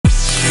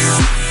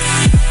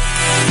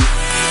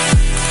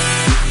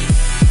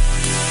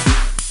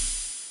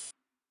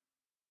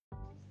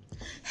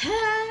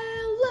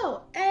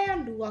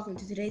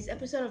welcome to today's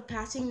episode of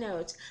Passing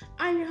Notes.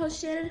 I'm your host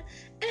Shannon,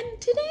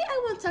 and today I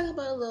want to talk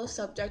about a little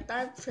subject that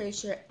I'm pretty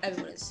sure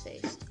everyone has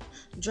faced.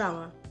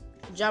 Drama.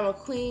 Drama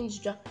queens.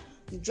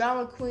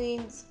 Drama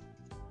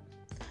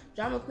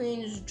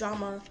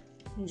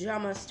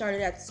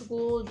started at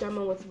school,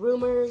 drama with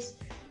rumors.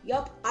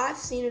 Yup, I've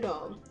seen it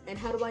all. And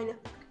how do I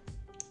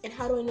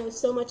know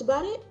so much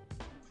about it?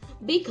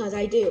 Because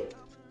I do.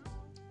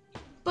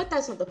 But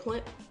that's not the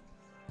point.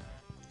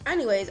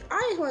 Anyways,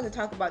 I just wanted to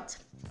talk about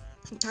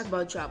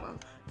drama.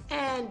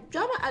 And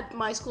drama at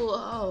my school,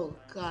 oh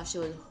gosh, it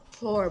was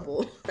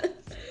horrible.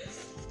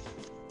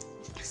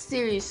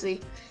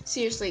 Seriously,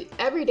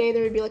 every day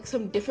there would be like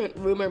some different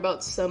rumor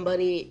about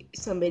somebody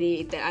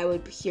that I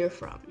would hear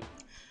from.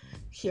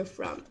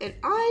 And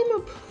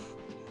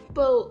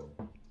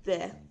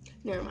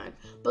never mind.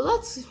 But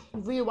let's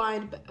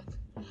rewind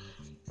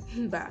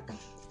back.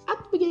 At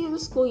the beginning of the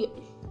school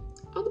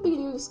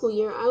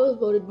year, I was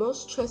voted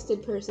most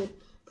trusted person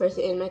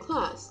in my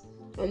class,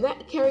 and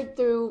that carried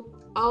through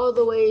all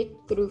the way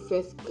through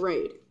 5th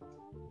grade.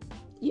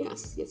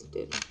 Yes, it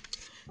did.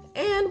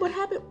 And what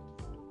happened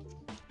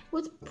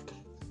was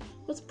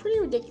pretty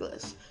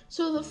ridiculous.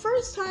 So the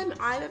first time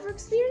I've ever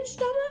experienced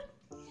drama,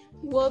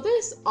 well,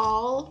 this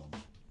all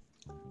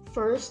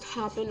first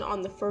happened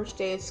on the first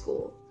day of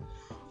school.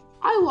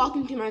 I walk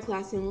into my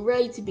classroom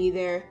ready to be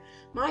there.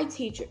 My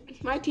teacher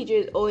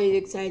is always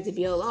excited to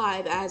be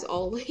alive, as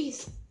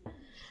always.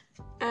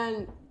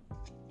 And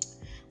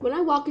when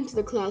I walk into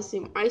the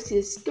classroom, I see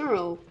this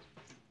girl,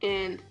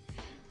 and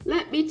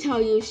let me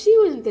tell you, she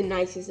wasn't the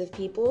nicest of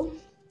people.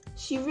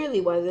 She really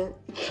wasn't.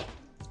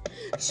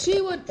 She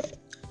would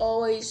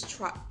always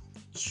try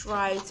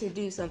to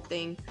do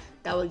something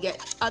that would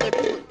get other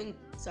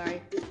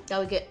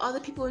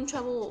people in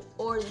trouble,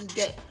 or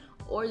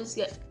just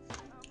get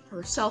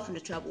herself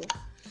into trouble.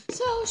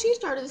 So she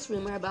started this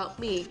rumor about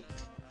me.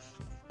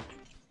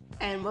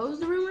 And what was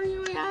the rumor,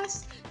 you might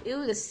ask? It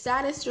was the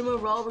saddest rumor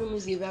of all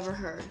rumors you've ever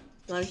heard.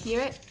 You want to hear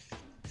it?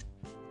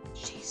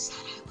 She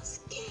said I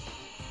was gay.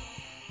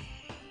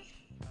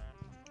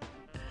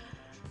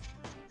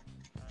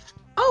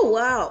 Oh,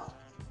 wow.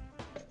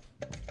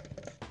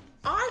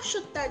 I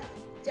shut that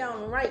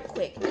down right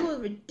quick. It was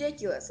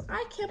ridiculous.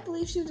 I can't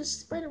believe she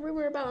just spread a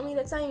rumor about me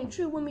that's not even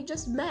true when we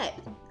just met.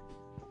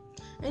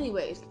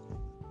 Anyway,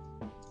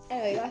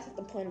 that's not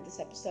the point of this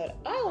episode.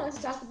 I want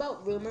to talk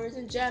about rumors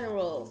in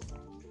general.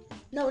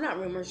 No, not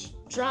rumors.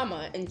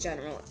 Drama in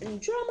general.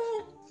 And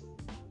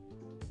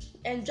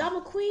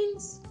drama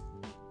queens.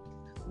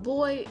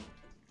 Boy,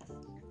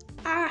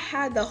 I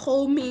had the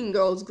whole Mean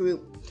Girls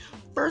group.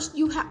 First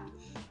you have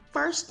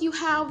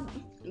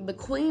the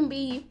queen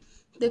bee,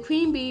 the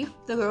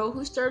girl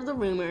who started the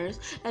rumors,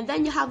 and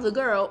then you have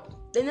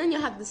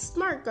the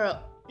smart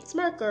girl.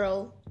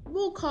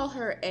 We'll call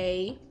her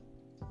A,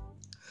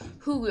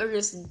 who are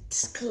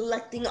just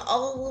collecting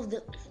all of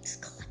the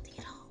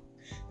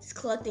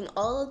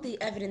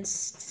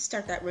evidence to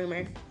start that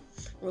rumor.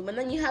 And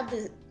then you have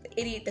the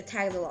idiot that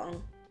tags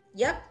along.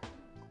 Yep,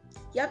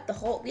 the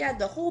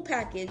whole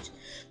package.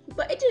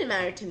 But it didn't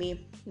matter to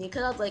me,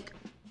 because I was like,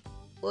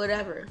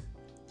 whatever,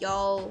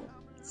 y'all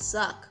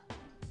suck,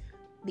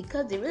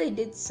 because they really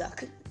did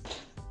suck.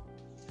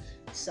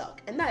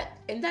 And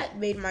that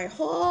made my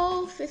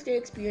whole 5th grade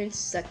experience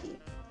sucky.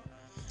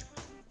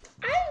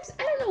 I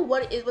don't know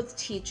what it is with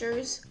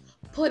teachers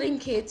putting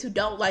kids who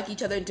don't like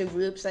each other into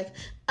groups, like,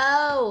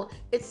 oh,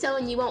 it's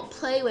someone you won't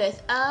play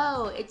with.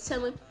 Oh, it's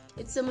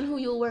someone who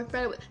you'll work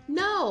better with.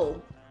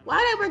 No. Why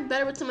would I work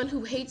better with someone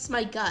who hates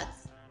my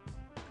guts?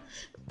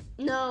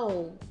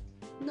 No.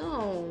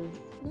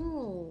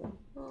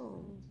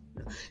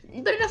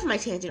 But enough of my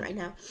tangent right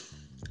now.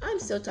 I'm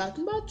still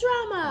talking about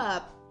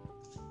drama.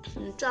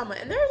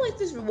 And there's like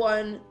this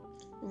one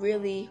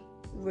really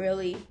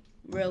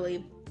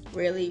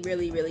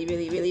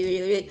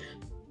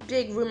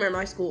big rumor in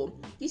my school.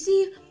 You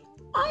see,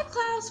 our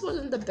class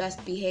wasn't the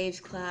best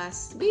behaved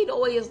class. We'd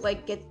always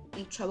get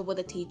in trouble with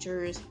the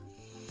teachers,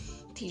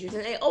 and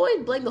they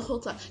always blame the whole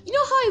class. You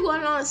know how I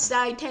went on a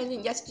side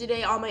tangent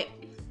yesterday on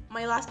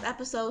my last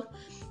episode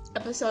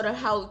of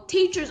how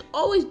teachers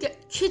always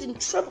get kids in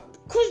trouble?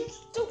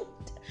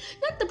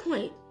 Not the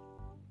point.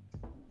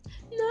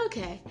 No,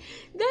 okay.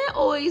 They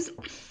always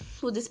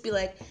will just be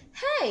like,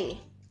 hey,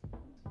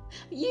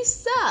 you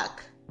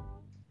suck.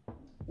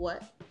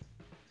 What?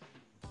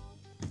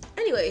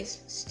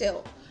 Anyways,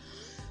 still,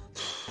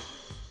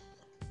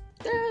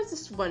 there was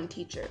this one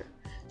teacher.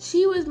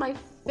 She was my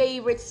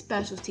favorite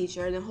special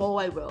teacher in the whole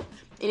wide world,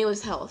 and it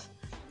was health.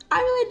 I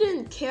really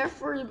didn't care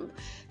for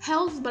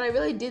health, but I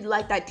really did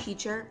like that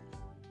teacher.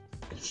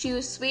 She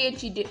was sweet, and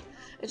she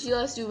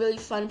let us do really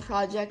fun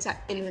projects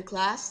in her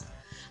class.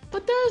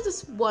 But there was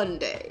this one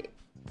day.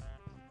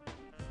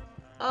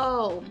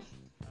 Oh,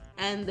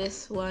 and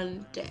this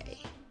one day,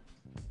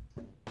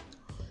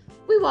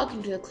 we walk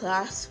into the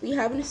class. We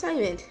have an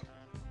assignment.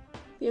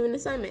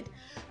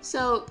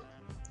 So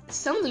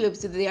some of the groups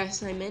did the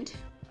assignment,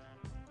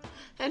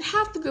 and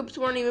half the groups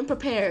weren't even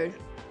prepared.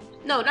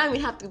 No, not even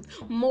half the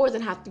groups, more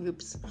than half the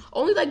groups.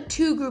 Only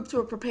 2 groups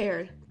were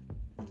prepared.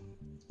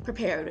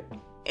 prepared.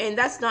 And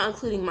that's not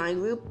including my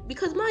group,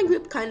 because my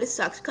group kind of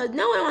sucks, because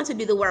no one wants to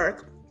do the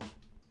work.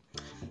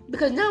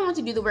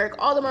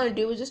 All they want to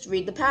do is just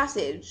read the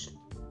passage.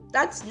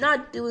 That's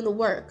not doing the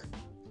work.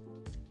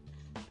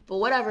 But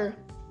whatever,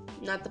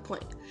 not the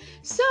point.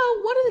 So,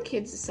 what do the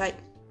kids decide?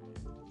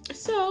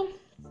 So,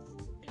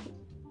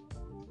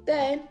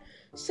 then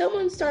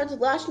someone starts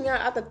lashing out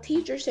at the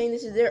teacher, saying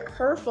this is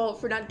her fault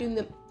for not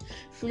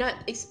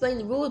explaining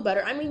the rules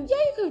better. I mean, yeah,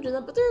 you could have done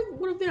that, but there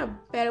would have been a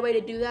better way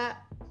to do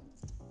that.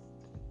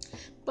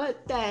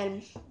 But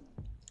then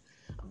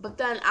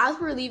as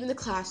we're leaving the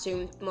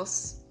classroom, the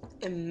most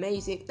the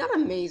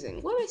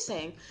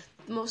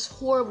most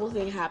horrible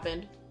thing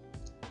happened.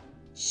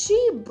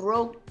 She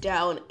broke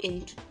down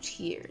into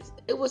tears.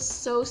 It was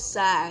so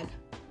sad.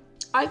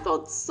 I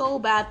felt so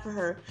bad for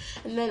her.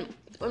 And then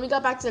when we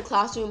got back to the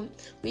classroom,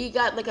 we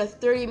got like a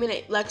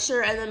 30-minute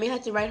lecture, and then we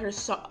had to write her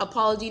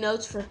apology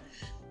notes for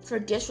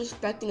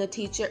disrespecting a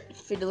teacher,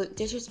 for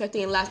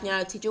disrespecting and lashing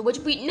out at a teacher, which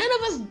none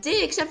of us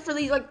did except for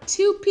these like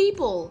 2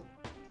 people.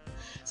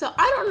 So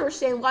I don't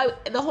understand why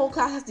the whole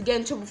class has to get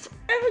in trouble for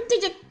every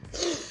teacher.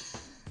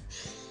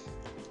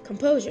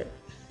 Composure.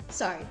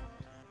 Sorry.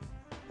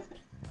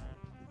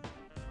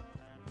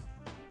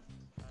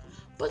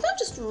 But that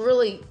just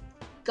really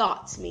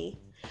got to me.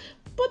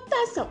 But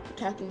that's not what we're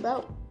talking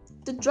about.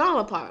 The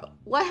drama part.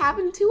 What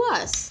happened to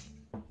us?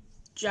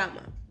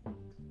 Drama.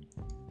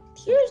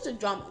 Here's the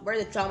drama, where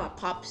the drama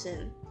pops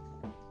in.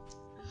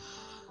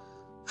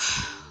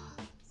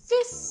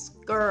 This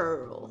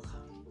girl,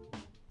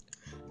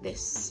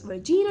 this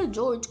Regina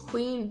George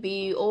Queen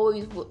Bee,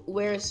 always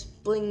wears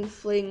bling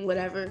fling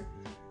whatever.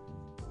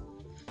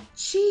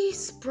 She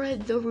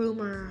spread the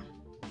rumor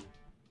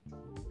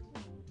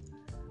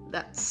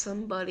that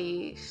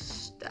somebody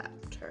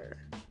stabbed her.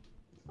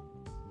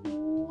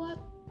 What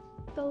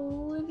the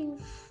living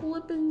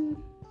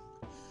flippin'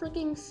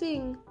 freaking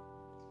thing?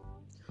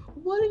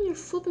 What in your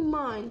flipping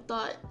mind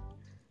thought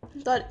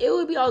it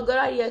would be a good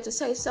idea to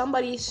say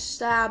somebody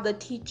stabbed the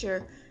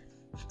teacher?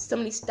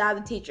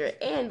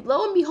 And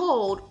lo and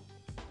behold,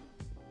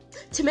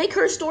 to make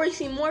her story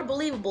seem more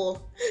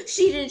believable,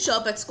 she didn't show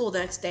up at school the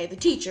next day. The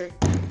teacher.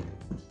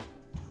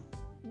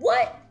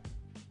 What?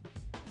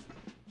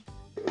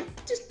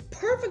 Just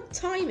perfect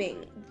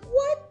timing.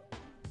 What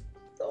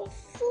the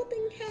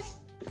flipping heck?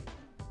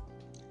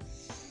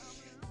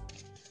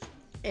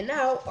 And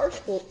now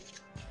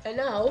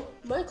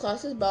my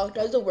class is marked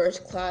as the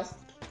worst class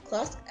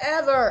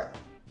ever.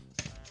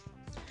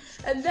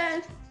 And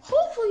then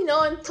hopefully no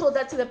one told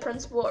that to the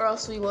principal, or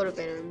else we would have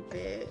been in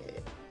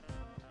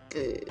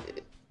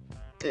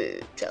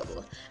big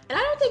trouble. And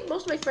I don't think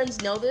most of my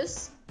friends know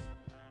this,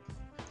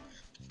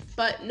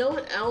 but no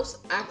one else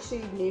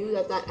actually knew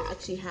that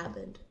actually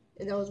happened.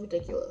 And that was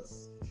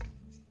ridiculous.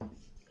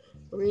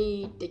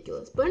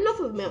 But enough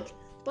of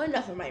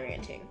my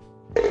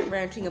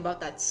ranting about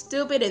that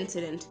stupid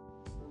incident.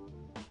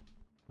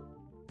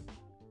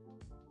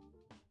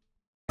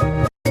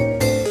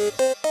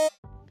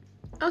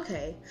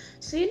 Okay,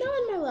 so in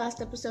my last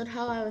episode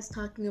how I was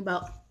talking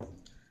about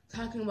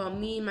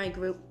me and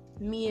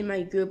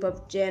my group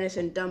of Janice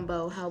and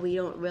Dumbo, how we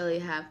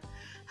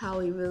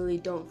really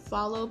don't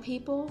follow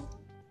people.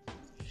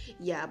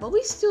 Yeah, but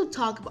we still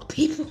talk about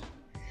people.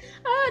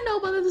 I don't know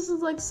whether this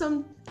is like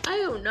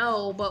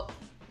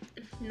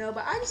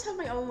but I just have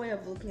my own way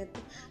of looking at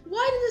things.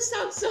 Why does this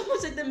sound so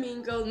much like the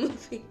Mean Girls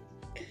movie?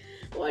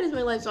 Why does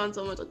my life sound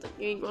so much like the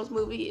Mean Girls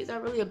movie? Is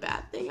that really a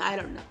bad thing? I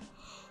don't know.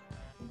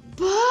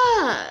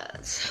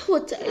 But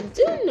what I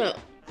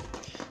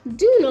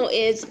do know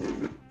is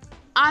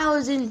I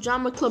was in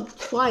drama club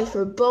twice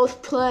for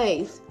both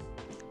plays.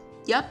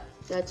 Yep,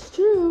 that's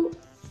true.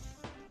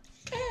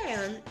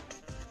 And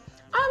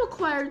I've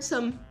acquired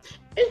some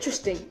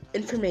interesting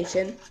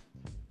information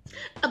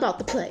about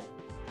the play.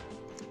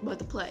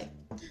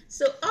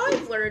 So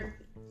I've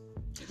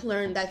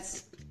learned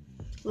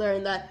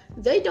that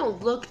they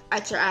don't look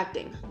at your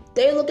acting.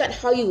 They look at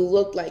how you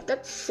look like.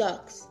 That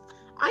sucks.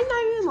 I'm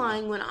not even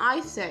lying when I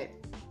say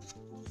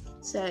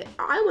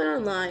I went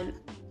online,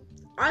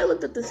 I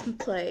looked at this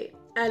play,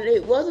 and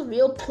it was a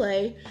real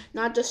play,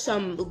 not just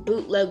some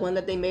bootleg one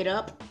that they made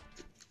up.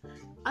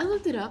 I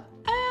looked it up,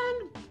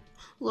 and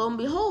lo and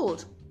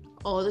behold,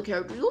 all the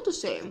characters look the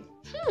same.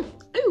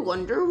 I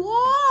wonder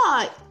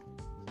why.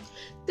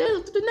 Then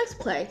looked at the next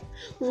play.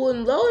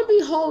 When lo and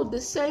behold,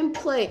 the same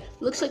play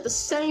looks like the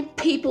same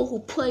people who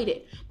played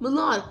it.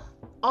 Milan,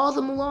 all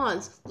the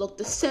Milans look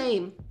the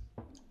same.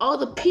 All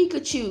the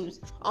Pikachus,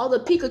 all the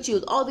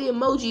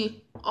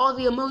emoji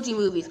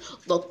movies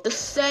look the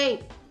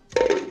same.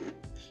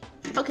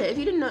 Okay, if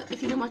you didn't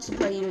watch the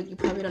play, you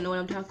probably don't know what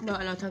I'm talking about,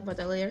 and I'll talk about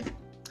that later.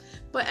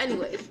 But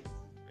anyways,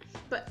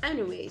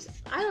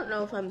 I don't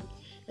know if I'm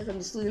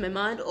just losing my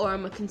mind or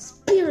I'm a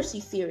conspiracy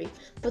theory,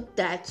 but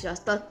that's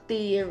just a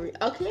theory.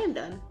 Okay, I'm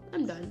done.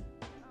 Enough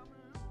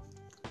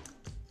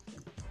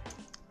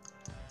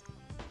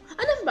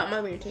about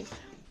my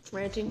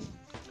ranting.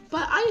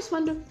 But I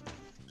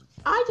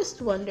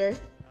just wonder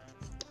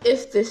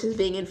if this is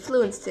being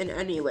influenced in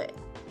any way.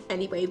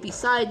 Anyway,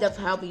 besides of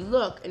how we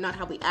look and not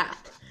how we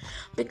act.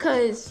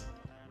 Because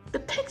the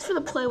pics for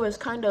the play was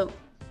kind of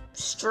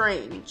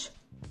strange.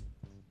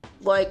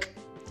 Like,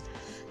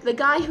 the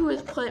guy who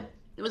was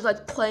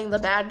playing the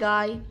bad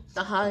guy,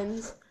 the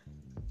Huns.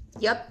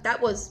 Yep,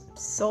 that was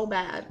so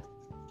bad.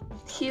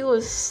 He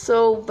was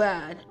so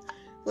bad.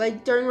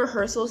 Like, during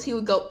rehearsals, he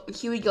would go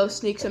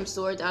sneak some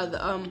swords out of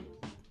the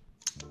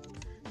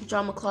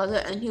drama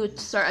closet, and he would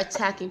start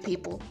attacking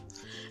people.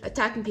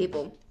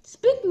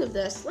 Speaking of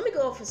this, let me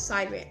go off on a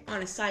side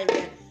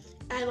rant.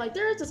 And like,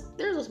 there was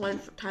this one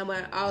time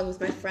when I was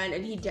with my friend,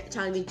 and he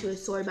challenged me to a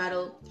sword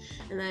battle,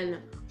 and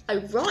then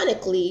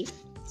ironically,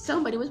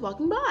 somebody was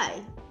walking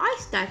by. I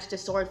snatched a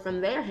sword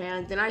from their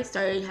hands, and I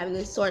started having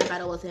a sword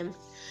battle with him.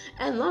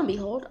 And lo and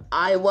behold,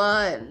 I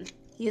won.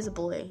 He is a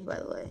boy, by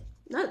the way.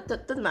 That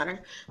doesn't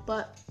matter.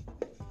 But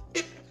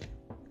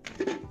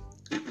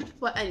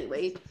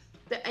anyways,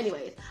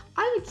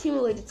 I've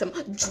accumulated some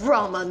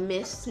drama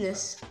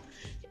missness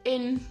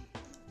in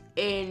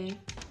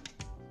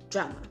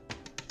drama.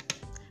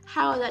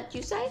 How that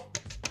you say?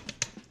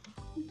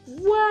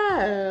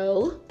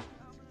 Well,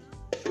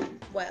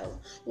 while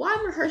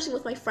I'm rehearsing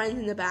with my friends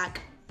in the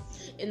back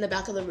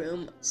of the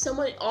room,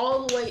 someone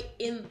all the way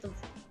in the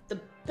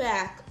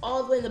back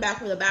where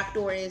the back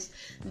door is,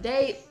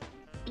 they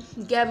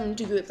get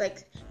into groups.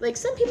 Like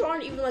some people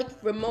aren't even like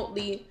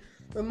remotely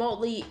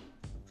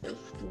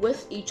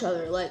with each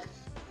other. Like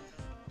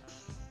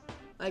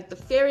the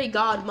fairy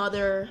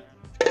godmother,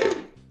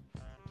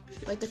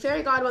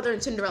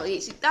 and Cinderella.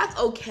 See, that's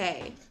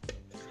okay,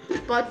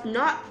 but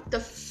not the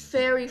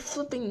fairy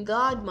flipping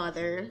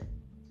godmother.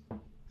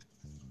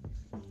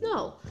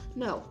 No,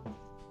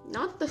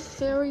 not the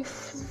fairy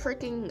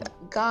freaking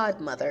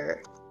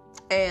godmother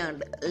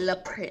and Le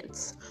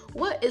Prince.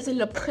 What is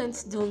Le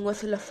Prince doing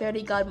with La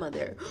fairy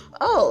godmother?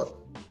 Oh,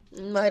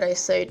 might I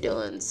say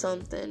doing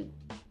something?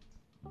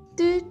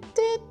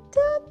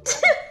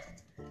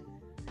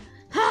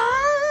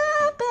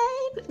 Ah,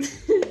 babe.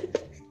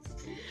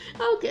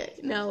 Okay,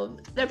 no,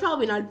 they're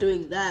probably not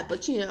doing that,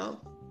 but you know,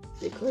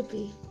 they could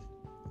be.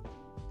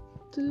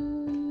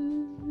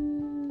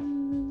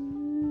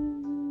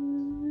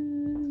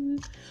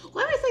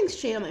 Why do I think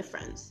straight on my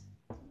friends?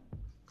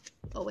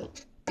 Oh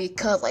wait,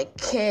 because I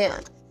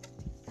can.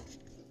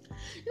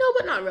 No,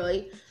 but not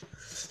really.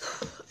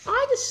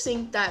 I just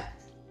think that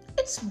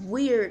it's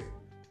weird.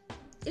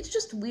 It's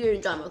just weird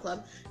in drama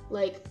club.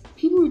 Like,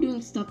 people are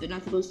doing stuff they're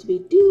not supposed to be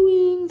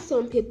doing.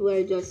 Some people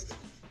are just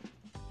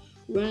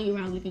running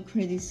around like a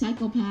crazy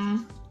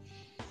psychopath.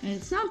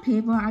 And some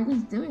people are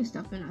just doing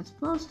stuff they're not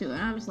supposed to.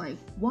 And I'm just like,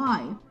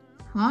 why?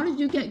 How did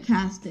you get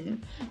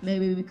casted?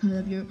 Maybe because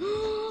of your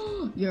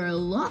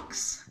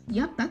looks?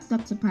 Yep, that's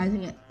not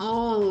surprising at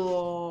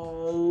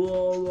all.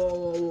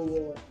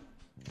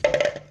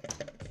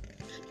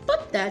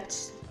 But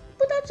that's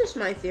just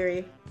my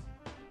theory.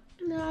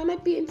 No, I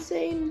might be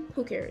insane.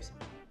 Who cares?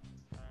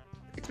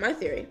 It's my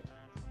theory.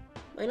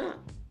 Why not?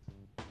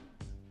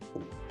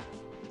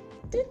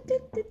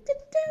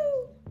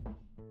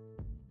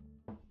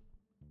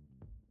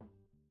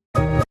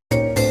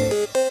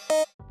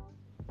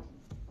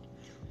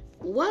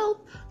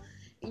 Well,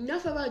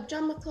 enough about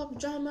drama club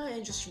drama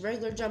and just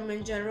regular drama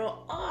in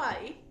general.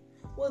 I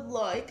would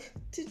like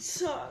to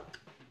talk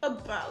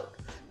about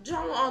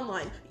drama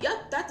online.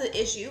 Yep, that's an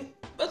issue.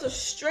 That's a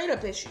straight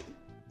up issue.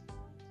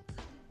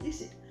 You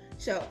see,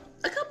 so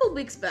a couple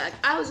weeks back,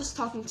 I was just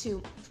talking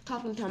to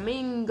a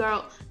mean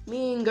girl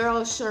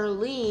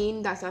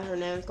Charlene. That's not her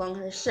name. I'm calling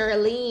her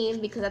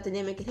Charlene because that's the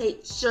name I could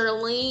hate.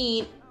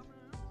 Charlene.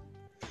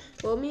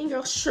 Well, mean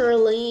girl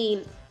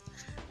Charlene.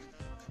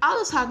 I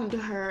was talking to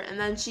her, and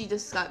then she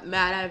just got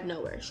mad out of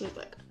nowhere. She was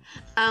like,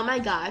 "Oh my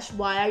gosh,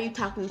 why are you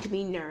talking to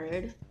me,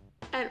 nerd?"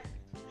 And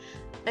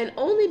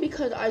only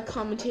because I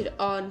commented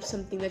on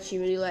something that she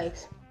really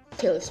likes,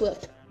 Taylor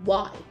Swift.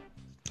 Why?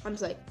 I'm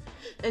just like,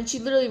 and she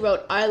literally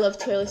wrote, "I love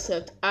Taylor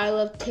Swift. I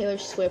love Taylor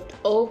Swift,"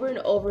 over and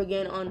over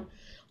again on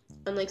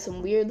like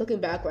some weird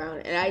looking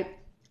background. And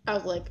I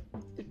was like,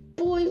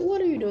 "Boy, what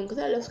are you doing?" Because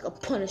that looks like a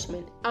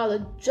punishment. As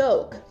a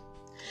joke.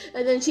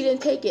 And then she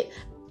didn't take it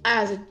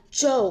as a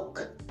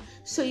joke.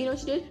 So you know what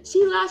she did?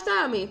 She laughed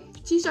at me.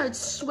 She started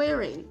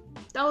swearing.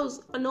 That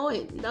was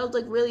annoying. That was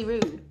like really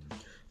rude.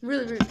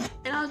 Really rude.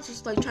 And I was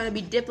just like trying to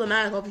be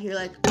diplomatic over here,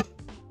 like,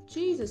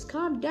 Jesus,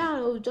 calm down.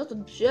 It was just a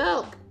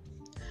joke.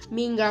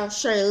 Mean girl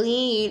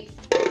Charlene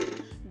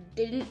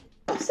didn't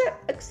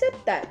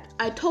accept that.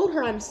 I told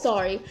her I'm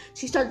sorry.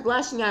 She started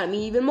lashing at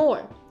me even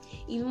more.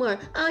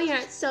 Oh, you're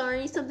not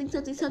sorry. Something.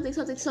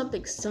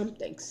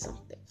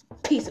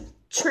 Piece of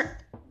trick.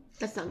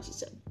 That's not what she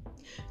said.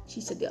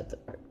 She said the other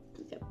part.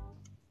 Yep.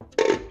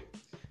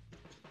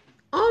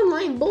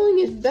 Online bullying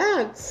is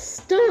bad.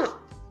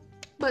 Stop.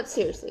 But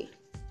seriously.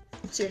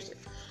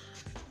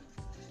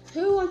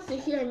 Who wants to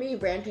hear me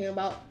ranting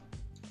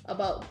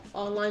about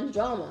online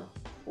drama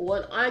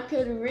when I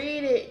could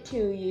read it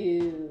to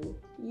you?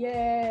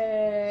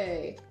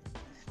 Yay!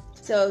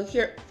 So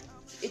here,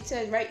 it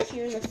says right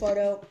here in the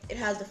photo, it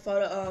has the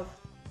photo of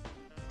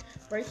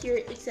right here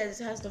it says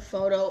it has the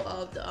photo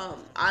of the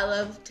I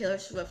love Taylor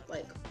Swift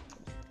like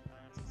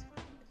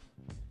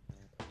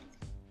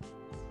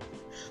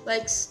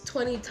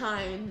 20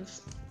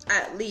 times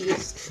at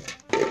least,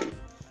 and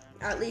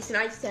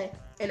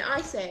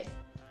I say,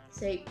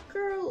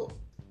 girl.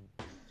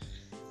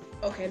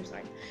 Okay, I'm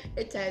sorry.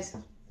 It says,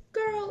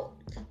 girl,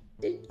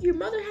 did your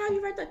mother have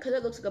you write that? Because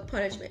it looks like a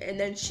punishment. And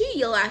then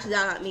she lashes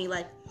out at me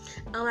like,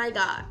 oh my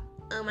gosh,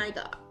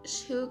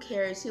 who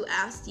cares? Who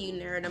asked you,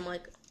 nerd? I'm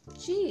like,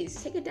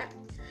 jeez, take it down.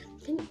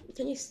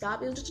 Can you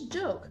stop? It was just a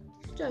joke.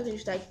 And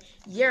she's like,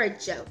 you're a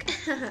joke.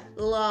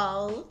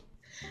 Lol.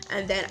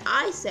 And then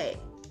I say,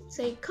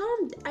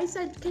 I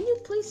said, can you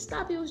please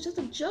stop? It was just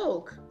a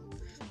joke.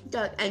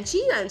 And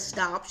she then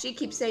stops. She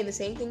keeps saying the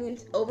same thing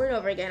over and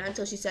over again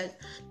until she says,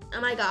 oh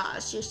my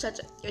gosh, you're such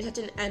an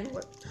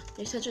N-word.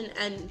 You're such an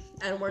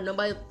N-word.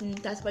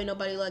 That's why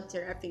nobody likes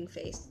your effing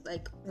face.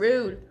 Like,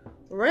 rude.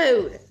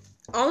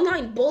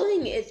 Online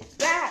bullying is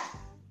bad.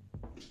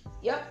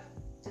 Yep.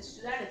 Just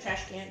do that in a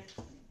trash can.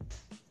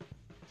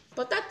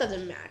 But that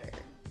doesn't matter.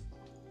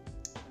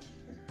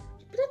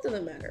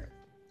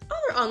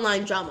 Other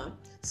online drama.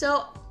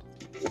 So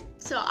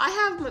I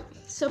have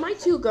my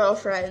two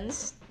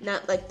girlfriends,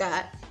 not like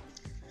that.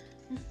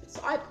 So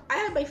I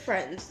have my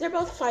friends. They're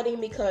both fighting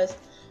because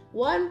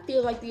one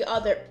feels like the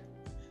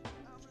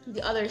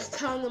other's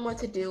telling them what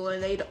to do,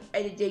 and they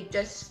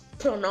just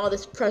put on all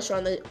this pressure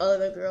on the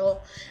other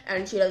girl,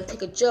 and she doesn't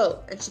take a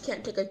joke, and she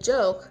can't take a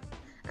joke,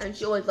 and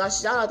she always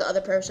lashes out at the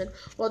other person.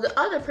 Well, the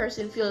other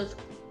person feels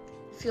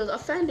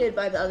offended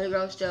by the other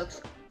girl's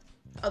jokes,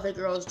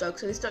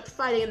 so they start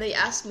fighting and they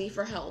ask me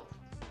for help.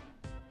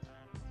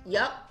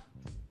 Yup.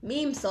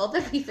 Memes solve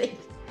everything.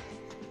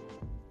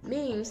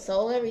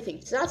 So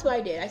that's what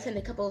I did. I sent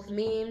a couple of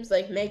memes,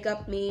 like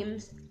makeup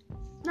memes.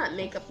 Not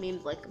makeup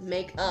memes, like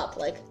make up.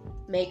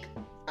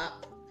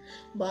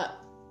 But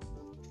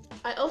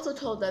I also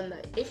told them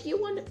that if you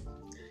want to,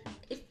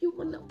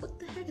 what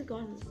the heck is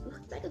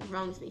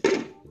wrong with me?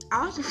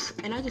 I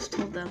just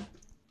told them,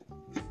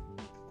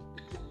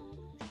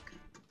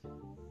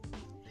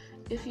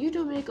 if you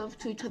don't make up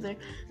to each other,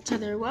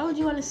 why would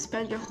you want to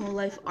spend your whole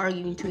life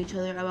arguing to each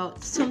other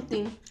about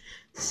something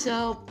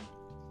so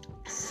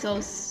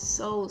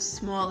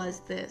small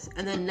as this,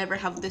 and then never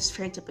have this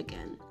friendship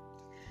again?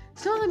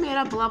 So they made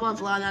up, blah blah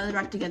blah. Now they're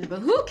back together, but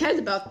who cares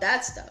about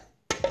that stuff?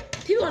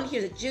 People want to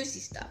hear the juicy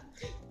stuff.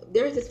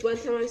 There was this one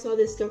time I saw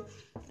this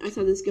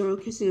girl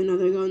kissing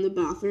another girl in the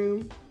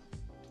bathroom.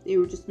 They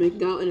were just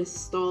making out in a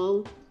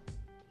stall.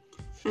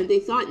 And they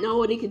thought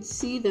nobody could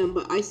see them,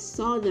 but I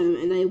saw them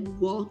and I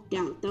walked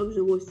out. That was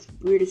the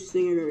weirdest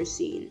thing I've ever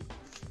seen.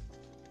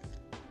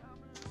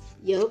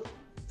 Yup.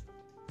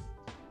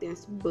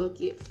 That's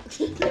bucket.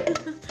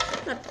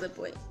 Not the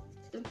point.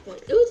 It was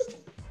just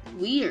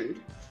weird.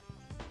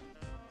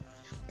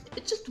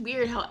 It's just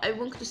weird how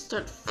everyone could just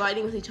start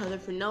fighting with each other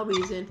for no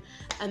reason,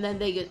 and then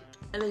they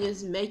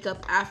just make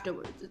up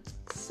afterwards. It's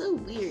so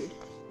weird.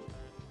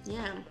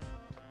 Yeah.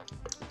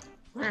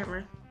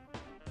 Whatever.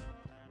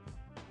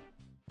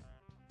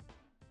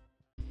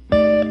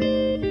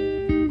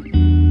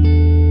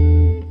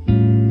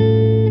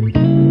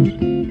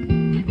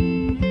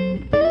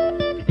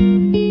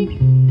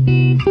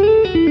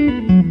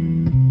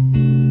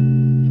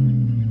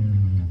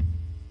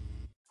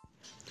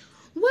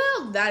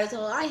 Well, that is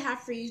all I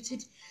have for you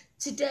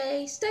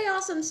today. Stay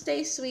awesome,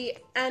 stay sweet,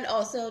 and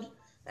also,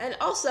 I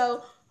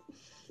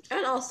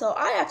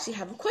actually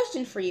have a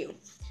question for you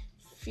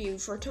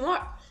for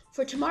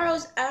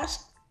tomorrow's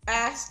Ask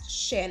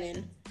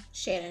Shannon.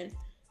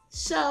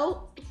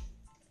 So,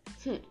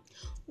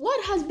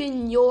 what has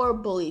been your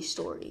bully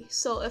story?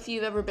 So, if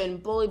you've ever been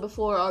bullied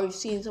before, or you've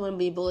seen someone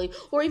be bullied,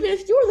 or even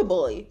if you're the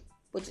bully,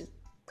 which is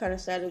kind of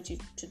sad, which you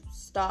should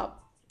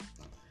stop.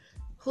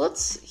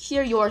 Let's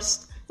hear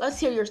yours. No.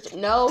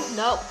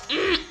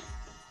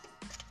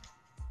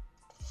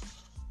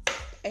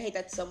 I hate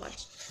that so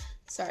much.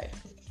 Sorry.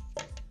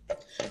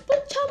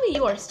 But tell me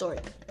your story.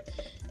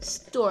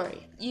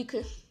 You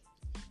could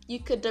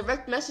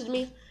direct message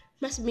me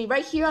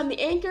right here on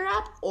the Anchor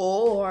app,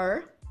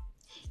 or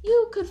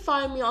you could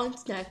find me on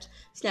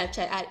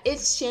Snapchat at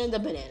It's Shannon the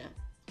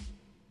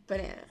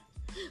Banana.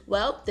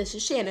 Well, this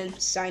is Shannon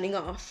signing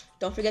off.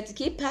 Don't forget to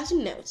keep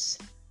passing notes.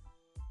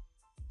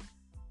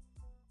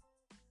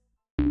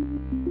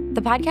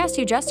 The podcast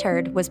you just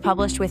heard was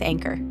published with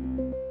Anchor.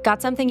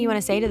 Got something you want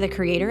to say to the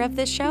creator of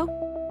this show?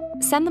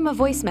 Send them a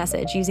voice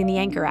message using the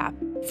Anchor app,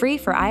 free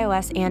for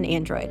iOS and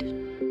Android.